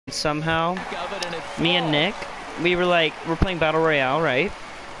somehow, me and Nick, we were like, we're playing Battle Royale, right?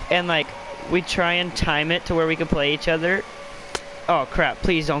 And like, we try and time it to where we can play each other. Oh crap,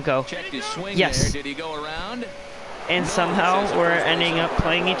 please don't go. Yes. Did he go around? And somehow we're ending up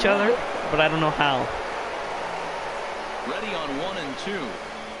playing each other, but I don't know how. Ready on 1 and 2.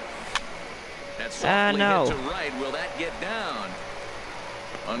 That's softly no. hit to right. Will that get down?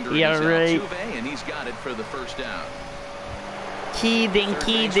 Under Yeah, right. Altuve, and he's got it for the first down. Keeding.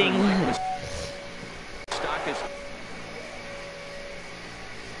 Stock is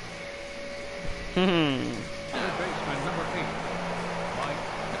Number 8,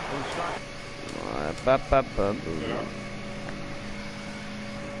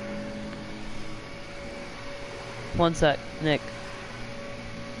 One sec, Nick.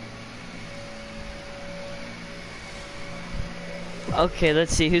 Okay,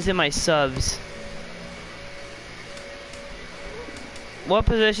 let's see who's in my subs. What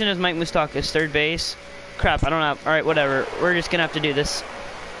position is Mike Moustakas? Third base? Crap, I don't know. Alright, whatever. We're just gonna have to do this.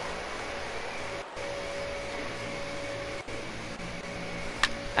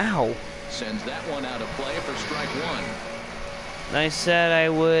 Ow. sends that one out of play for strike one. I said I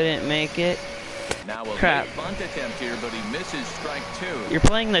wouldn't make it. Now a Crap. late bunt attempt here, but he misses strike two. You're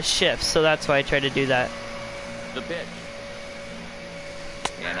playing the shift, so that's why I tried to do that. The pitch.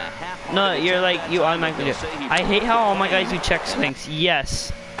 And a half No, you're like, you automatically do it. I hate how all my guys do check swings.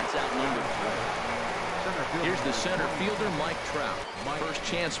 Yes. That's outnumbered. Here's the center fielder, Mike Trout. First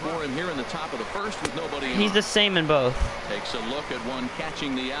chance for him here in the top of the first with nobody He's on. the same in both. Takes a look at one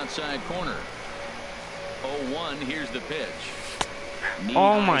catching the outside corner. 0-1, here's the pitch.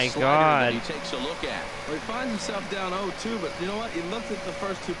 Oh my God. He takes a look at. Well, he finds himself down 0-2, but you know what? He looked at the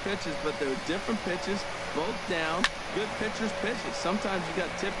first two pitches, but they were different pitches, both down. Good pitchers pitches. Sometimes you got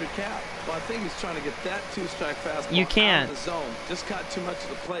to tip your cap. Well, I think he's trying to get that two-strike fastball You can't. out of the zone. Just caught too much of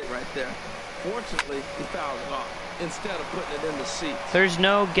the plate right there. Fortunately, he fouled it off instead of putting it in the seats. There's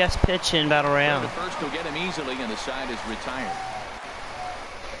no guest pitch in Battle Royale. The first will get him easily, and the side is retired.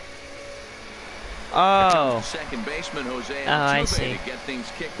 Oh. Second baseman Jose I Altuve see. to get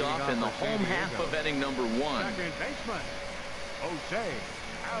things kicked off in the home half of inning number one. second baseman, Jose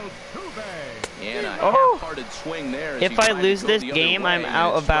Altuve. And a Oh. half-hearted swing there. as If he I tried to lose go this the other game, way, I'm and out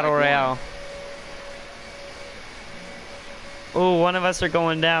it's of Battle strike one. Royale. Oh, one of us are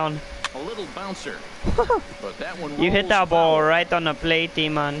going down. A little bouncer. But that one You hit rolls that ball foul. right on the plate,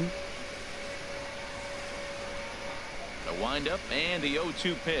 man. The windup and the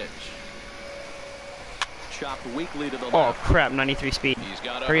 0-2 pitch. Chopped weakly to the Oh left. crap, 93 speed. He's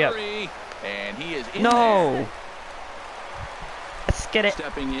got a Hurry up. and he is in No. there. Let's get it.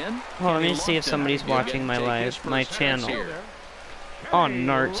 Stepping in. Hold on, let me Kenny see if Lofton somebody's will watching get my to take live, his my first pass channel. here. Oh,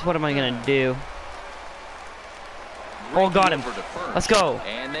 narts, what am I gonna do? Oh, got him. Over to first. Let's go.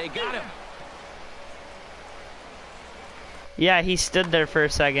 And they got him. Yeah, he stood there for a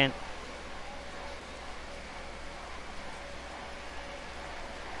second.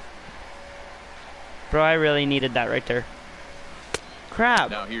 Bro, I really needed that right there.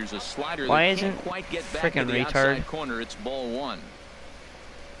 Crap. Now here's a slider Why that can't isn't quite get back to frickin' the retard? outside corner. It's ball one.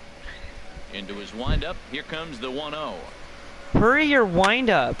 Into his windup. Here comes the 1-0. Hurry your wind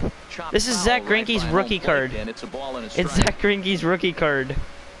up. Chopped This is foul Zach right Greinke's by rookie home plate, card. and it's a ball and a strike. It's Zach Greinke's rookie card.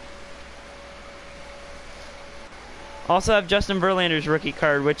 Also have Justin Verlander's rookie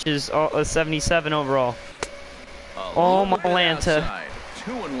card, which is a 77 overall. A Oh, little bit Atlanta. outside.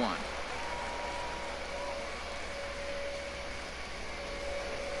 2-1.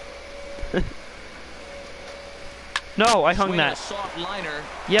 No, I hung Swing a that. soft liner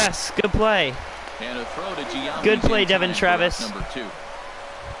Yes, good play. and a throw to Giambi's Good play, in Devin time for Travis. out number 2.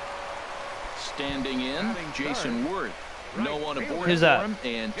 Standing in, Jason Worth. No one aboard Who's for that? him,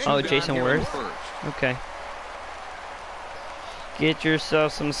 and two Oh, down Jason here in the Worth? first. Okay. Get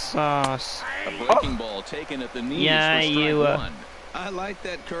yourself some sauce. A breaking ball taken at the knees Yeah, for strike you, one. I like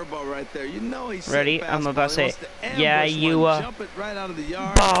that curveball right there. You know he's Ready? I'm about to say it. Yeah, you, jump it right out of the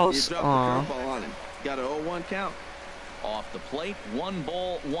yard. balls. You drop Aw. the curveball on him. Got an 0-1 count. Off the plate, 1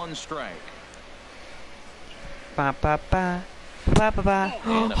 ball, 1 strike. Ba ba ba. Ba ba ba.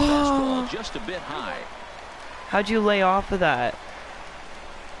 And a fastball just a bit high. How'd you lay off of that?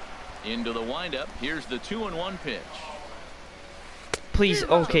 Into the windup. Here's the 2-1 pitch. Please, Took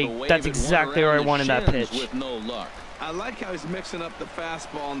a okay, wave that's at one exactly where I around the wanted that shins pitch. With no luck. I like how he's mixing up the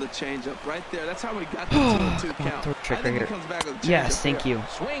fastball and the changeup right there. That's how we got the 2-2 count. Throw a trick I think right he here. comes back with a Yes, changeup thank here. you.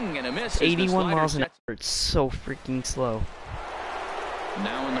 Swing and a miss. as the 81 slider miles an sets- hour. It's so freaking slow.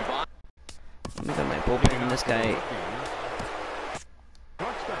 Now in the box. Let me get my bullpen in this guy.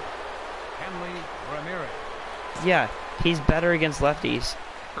 Shortstop, Hanley Ramirez. Yeah, he's better against lefties.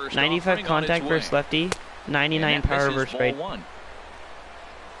 First 95 offering contact on its versus way. lefty, 99 And that power misses versus ball right. one.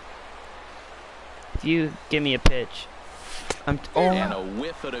 If you give me a pitch, And a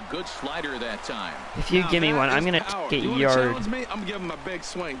whiff at a good slider that time. if you Now give me that one, I'm is gonna power. get You wanna yard. challenge me? I'm giving him a big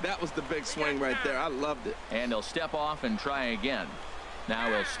swing. That was the big swing right there. I loved it. And he'll step off and try again. Now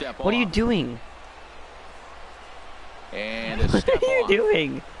he'll step off. What are you doing? And a What step are you off.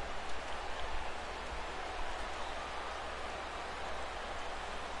 doing?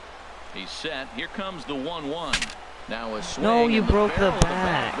 He's set. Here comes the 1-1. Now a swing. No, you and the broke the barrel of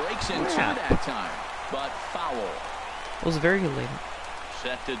bat. Breaks in two Crap. that time, but foul. It was very good later.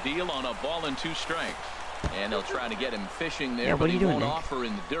 Set to deal on a ball and 2 strikes. And they'll try to get him fishing there, Yeah, what but are he you doing, won't Nick? offer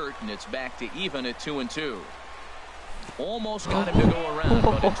in the dirt, and it's back to even at 2-2. Almost got him to go around,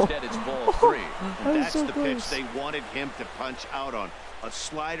 but instead it's ball 3. That was That's so the close. pitch they wanted him to punch out on. A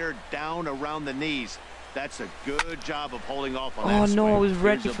slider down around the knees. That's a good job of holding off on Oh that no, I swing. was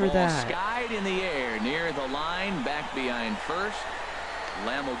ready Here's a for ball that. skied in the air near the line, back behind first.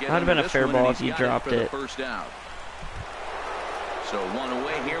 Lamb will get That'd have into been a this fair one, and ball he's if you got dropped for the it. first out. So one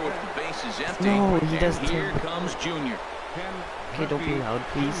away here with the bases empty. No, he and doesn't. Here comes Junior. Okay, don't be loud,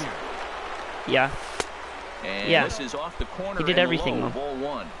 please. Yeah. And Yeah. this is off the corner. He did and everything, low, though. ball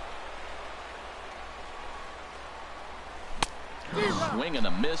 1. Swing and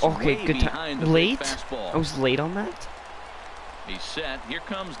a miss. Okay, way good behind the time. big Late? fastball. I was late on that. He's set. Here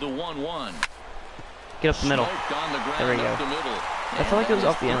comes the 1-1. Get up the middle. Smoked on the ground There we up go. the middle. I felt like it was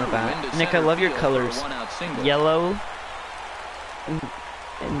off the end of the bat. Nick, I love your colors. Yellow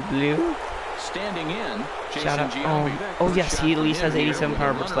and blue. Standing in, Shout out. Jason Oh, Giambi. oh First yes, shot he at from least him has here 87 with power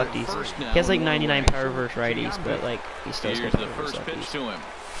a versus runner at lefties. first now He has like and one 99 away. power versus righties, but like he still has Here's good the power versus first pitch lefties. to him.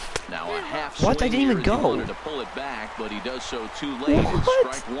 Now a half What? I swing didn't even here as he go. wanted to pull it back, but he does so too late. It's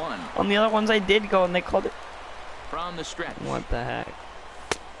What? strike 1 On the other ones I did go and they called it. from the stretch. What the heck?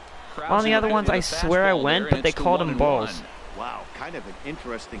 Crowds On the in other pit ones with I a swear I fastball went, there, but and they it's the called them 1-1. balls. Wow, kind of an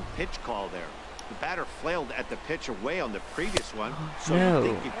interesting pitch call there. The batter flailed at the pitch away on the previous one, so No.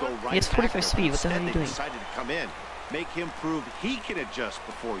 you think you'd go right He has 45 back there. speed. What the hell are Instead, you they doing? decided to come in, make him prove he can adjust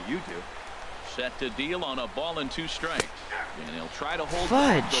before you do. Set to deal on a ball and 2 strikes. And he'll try to hold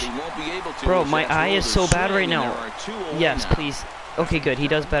Fudge. back, but he won't be able to. Bro, as my that eye is throw so to bad swing, right and now. there are 2 away Yes, now. please. Okay, good. He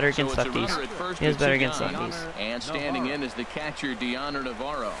does better against So it's a runner lefties. at first He does with better 2 against gone. lefties. And standing in is the catcher, Deanna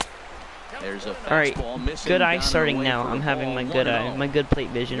Navarro. There's a All right, fastball missing. good eye down and starting away now. for I'm a having ball, my good eye, 1-0. my good plate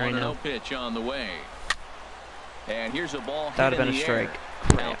vision right 1-0 now. pitch on the way. And here's a ball That would've hit been in a the strike.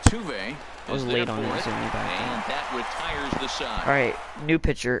 air. Altuve I was is late there on for it, it, zooming back in. and that retires the side. All right, new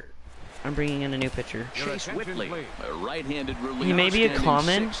pitcher. I'm bringing in a new pitcher. Chase Whitley, a right-handed reliever. He may be a standing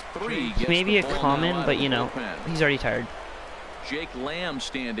common. 6'3", He gets may the be a ball now common, out but of you the know, bullpen. he's already tired. Jake Lamb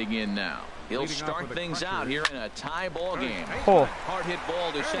standing in now. He'll Leading off start with a things cruncher. out here in a tie ball game. Oh. Hard hit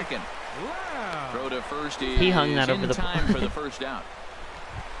ball to second. Throw to first is He hung that over in the time for the first out.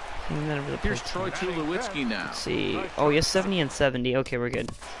 Hang that over the Here's post. Troy Tulowitzki now. Let's see. Oh, yes, 70 and 70. Okay, we're good.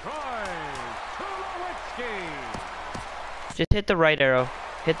 Just hit the right arrow.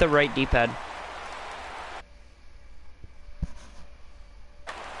 Hit the right D-pad.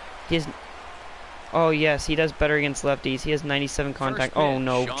 He's. Oh yes, he does better against lefties. He has 97 contact. Oh pitch,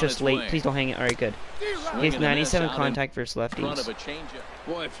 no, on just its late. way. Please don't hang it. All right, good. Swing He has and a miss 97 out in contact versus front of lefties. a changeup.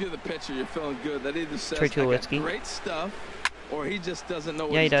 Boy, if you're the pitcher, you're feeling good. That either says Troy I got Tulowitzki. great stuff, or he just doesn't know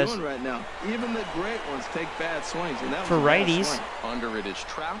what Yeah, he he's does. doing right now. Even the great ones take bad swings, and that For was a bad righties. swing. Under it is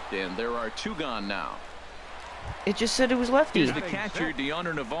Trout, and there are 2 gone now. It just said it was lefty. Here's the catcher,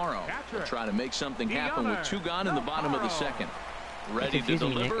 Deanna Navarro. They'll try to make something happen with 2 gone in the bottom of the second. Ready to confusing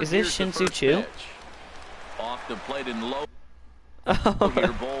me, Nick. deliver. Is this Here's the Shin-Soo first Choo? pitch. Off the plate and low. Oh, Here,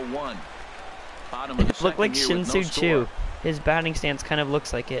 ball 1. Bottom of the it looked like second here with no Shin-Soo Choo. score. His batting stance kind of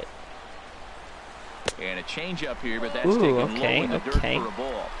looks like it. And a change up here, but that's Ooh, taken okay, low in the dirt okay. for a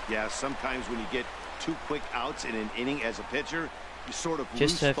ball. Yeah, sometimes when you get 2 quick outs in an inning as a pitcher, you sort of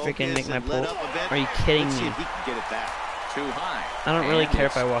Just lose to freaking focus make my and let pull. up a bit. Are you kidding Let's see me? if he can get it back. Too high. I don't really And care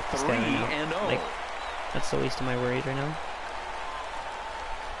if I it's walk this guy right now. 3-0. Like, that's the least of my worries right now.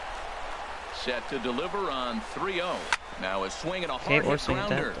 Set to deliver on 3-0. Now a swing and a Okay, hard or hit swing at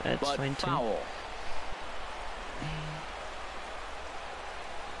grounder, that. That's but fine too. foul.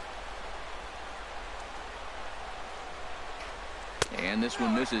 And this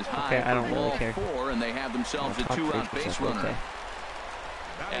one misses high. Okay, I don't for really ball care. 4, and they have themselves a Top 2-out 3%, base runner. okay.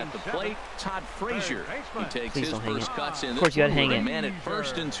 At the plate, Todd Frazier. He takes Please his don't hang first it. cuts in Of this course you gotta one hang with a it. man at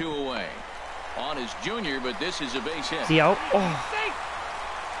first and 2 away. On his junior, but this is a base hit. Is he out? Oh,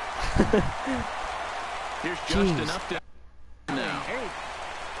 Here's just Jeez. enough to now.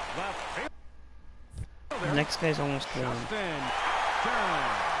 the next guy's almost gone.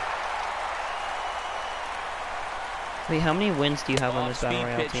 Wait, how many wins do you have on this Battle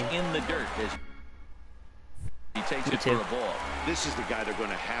Royale pitch team? in the dirt as he takes it for a ball. This is the guy they're going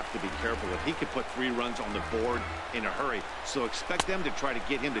to have to be careful with. He could put 3 runs on the board in a hurry, so expect them to try to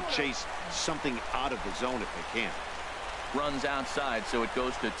get him to chase something out of the zone if they can. Runs outside, so it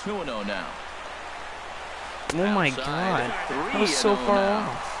goes to 2-0 now. Oh my God, that was so far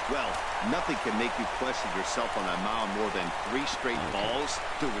off. Well, nothing can make you question yourself on a mound more than 3 straight balls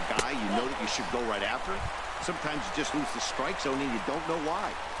to a guy you know that you should go right after. Sometimes you just lose the strike zone and you don't know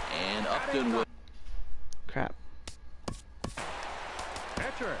why. And Upton with Crap.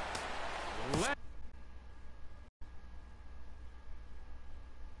 Pitcher.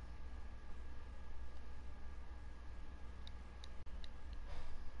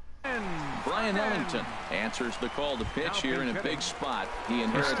 Brian Ellington answers the call to pitch here in a big spot. He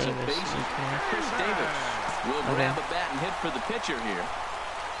inherits a base. Chris Davis will grab a bat and hit for the pitcher here.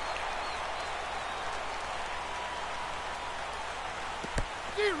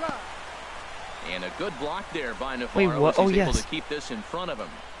 And a good block there by Navarro. Wait, what? Oh, able yes. to keep this in front of him.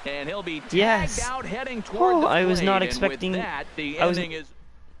 And he'll be tagged Yes. out heading toward the I was plate. not And expecting. with that, the I was inning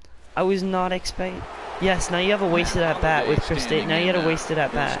is not expecting. Yes, now you have a wasted at bat with Chris Davis. Now you had a wasted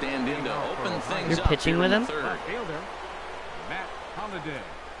at bat. stand in to open things You're up pitching here with in him? the third. Fielder, Matt Holliday.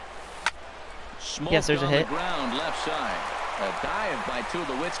 Smoked Yes, there's a on hit. the ground left side. A dive by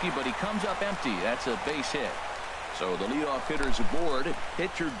Tulowitzki, but he comes up empty. That's a base hit. So the leadoff hitter's aboard.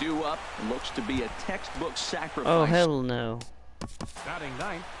 Pitcher due up. Looks to be a textbook sacrifice. Oh, hell no. Batting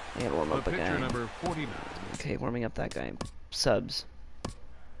ninth, I gotta warm the up the pitcher guy. number 49. Okay, warming up that guy. Subs.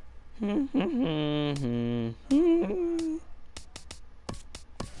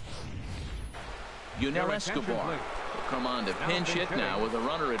 Yunel Escobar will come on to pinch hit now with a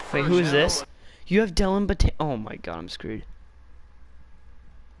runner at first. Wait, who is this? You have Dylan Batan. Oh my God, I'm screwed.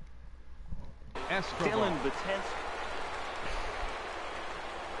 Escobar.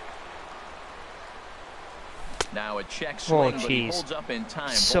 Now a check swing, but he jeez. holds up in time.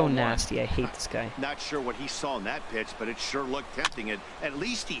 So Ball one. nasty. I hate this guy. Not sure what he saw in that pitch, but it sure looked tempting. At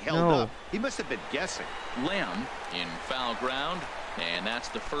least he held No. up. He must have been guessing. Lamb in foul ground, and that's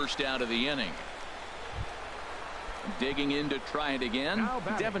the first out of the inning. Digging in to try it again. Now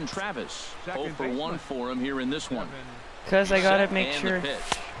batting. Devin Travis. Second 0 for 1 baseman. for him here in this one. Cause I gotta Set make and sure. the pitch.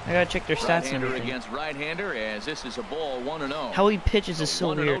 I gotta check their stats and Right-hander everything. against right-hander, as this is a ball 1-0. How he pitches is so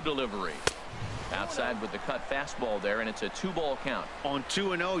 1-0 weird. delivery. Outside with the cut fastball there, and it's a 2-ball count. On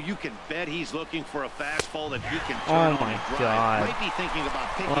 2-0, you can bet he's looking for a fastball that he can Oh turn on my the drive. God. Might be thinking about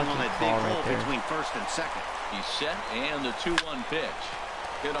picking Lucky on that big call right hole there. between first and second. He's set, and the 2-1 pitch.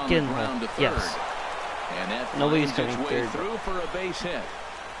 Hit on Get the in the ground to hole. third. Yes. And that Nobody's finds its coming way third. through for a base hit.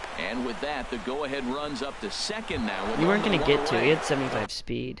 And with that, the go-ahead runs up to second now. With You weren't only gonna one get to. away. He had 75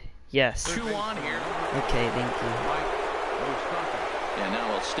 speed. Yes. 2 on here. Okay, thank you. And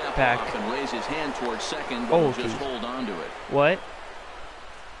now he'll step Back. off and raise his hand towards second, but Oh, he'll just geez. hold on to it. What?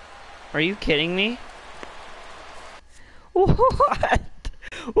 Are you kidding me? What?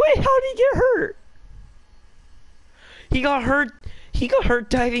 Wait, how did he get hurt? He got hurt. He got hurt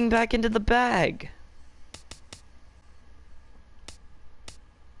diving back into the bag.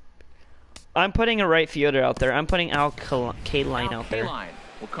 I'm putting a right fielder out there. I'm putting Al Kaline out there. Kaline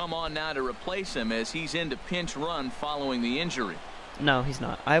will come on now to replace him as he's into pinch run following the injury. No, he's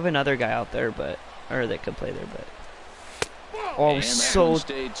not. I have another guy out there, that could play there, but. Oh, I And that one was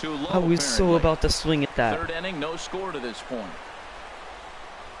stayed too low, I was so apparently. about to swing at that. Third inning, no score to this point.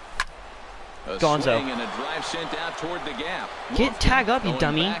 A Gonzo. swing and a drive sent out toward the gap. Get tag up, you Going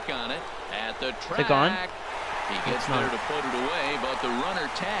dummy. back on it at the track. it gone? He gets It's there not. to put it away, but the runner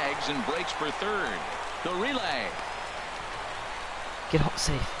tags and breaks for third. The relay. Get home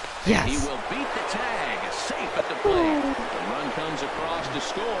safe. He Yes. will beat the tag. Safe at the plate. The run comes across to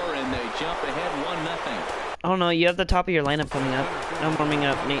score, and they jump ahead 1-0. I don't know. You have the top of your lineup coming up. I'm warming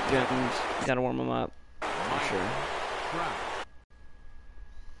up Nate Jones. Gotta warm him up. For sure.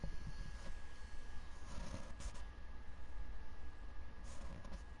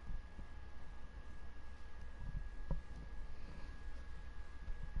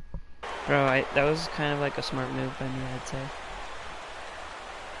 Bro, that was kind of like a smart move by me, I'd say.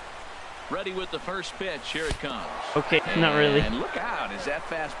 Ready with the first pitch. Here it comes. Okay, not really. And look out. Is that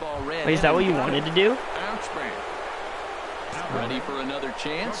fastball red? Wait, is that what you wanted to do? Outspan. Ready for another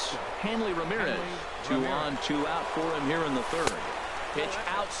chance? Hanley Ramirez. 2 on, 2 out for him here in the third. Pitch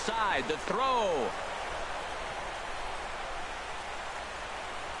outside. The throw.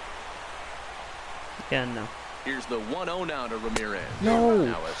 Yeah, no. Here's the 1-0 now to Ramirez. No.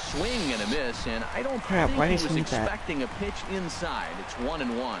 Now a swing and a miss, and I don't Crap, think why he did was he sneak that? expecting a pitch inside. It's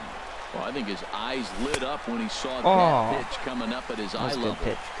 1-1. Well, I think his eyes lit up when he saw Oh. that pitch coming up at his eye That was a level. good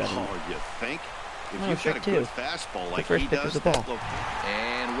pitch. Got him. Oh, you think? If No, you've strike got a good two. fastball The like first he pitch does, was the ball. that look.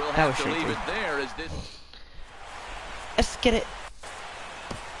 And we'll That have was to strike leave two. it there as this. Let's get it.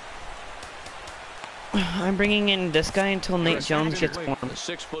 I'm bringing in this guy until Nate Jones gets The warm.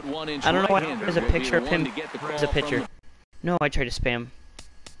 6'1" I don't know why right-hander there's a will be picture the of one him to get the as a call from pitcher. the- No, I try to spam.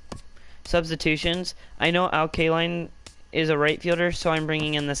 Substitutions. I know Al Kaline is a right fielder, so I'm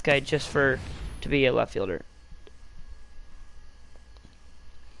bringing in this guy just to be a left fielder.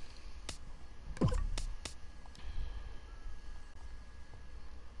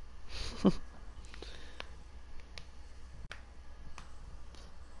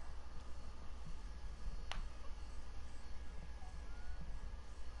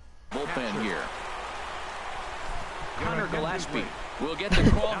 Bullpen here. Connor Gillespie will get the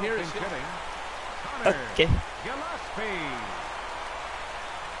call here. Now As hitting. Okay. Gillespie.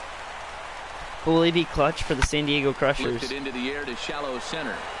 Will he be clutch for the San Diego Crushers? lifted into the air to shallow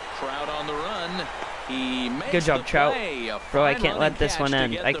center. Trout on the run. He makes Good job, the Trout. play. A Bro, I fine can't running let this catch one to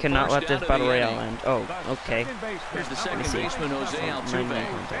end. get I the cannot first let this out of Battle the Royale inning. end. Oh, The okay. second baseman, Here's the Let second me see. baseman, Jose Altuve.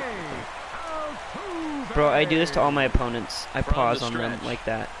 Bro, I do this to all my opponents. I From pause the on them stretch. like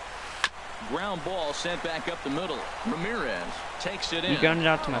that. Ground ball sent back up the middle. Ramirez takes it in. You grounded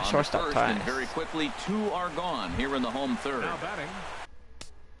out to my On the shortstop first, twice. and very quickly, 2 are gone here in the home third. Now batting.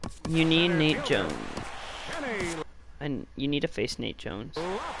 You need Nate Jones. Kenny And you need to face Nate Jones.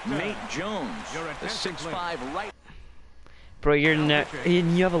 Lofton. Nate Jones, Your the attention, 6'5" right. Bro, you're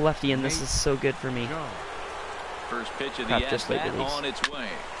and you have a lefty, and this is so good for me. Jones. First pitch of Crap, the just late at-bat release. on its way.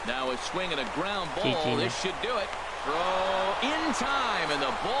 Now a swing and a ground ball. GG. This should do it. Throw in time, and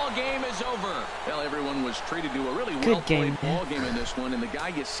the ball game is over. Well, everyone was treated to a really Good game, well-played ball game in this one, and the guy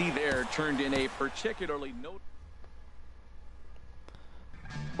you see there turned in a particularly note.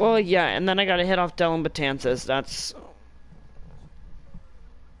 Well, yeah, and then I got to hit off Dylan Betances. That's...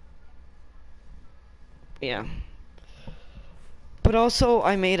 Yeah. But also,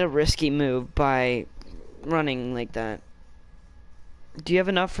 I made a risky move by running like that. Do you have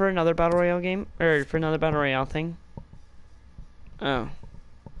enough for another Battle Royale game? Or for another Battle Royale thing? Oh.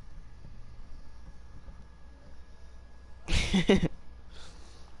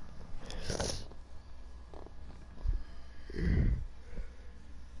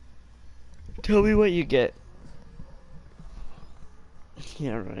 Tell me what you get.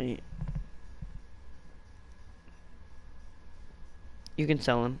 Yeah, right. You can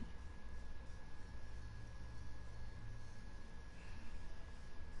sell him.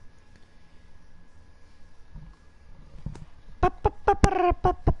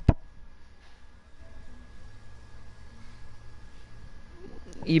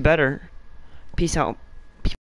 You better. Peace out.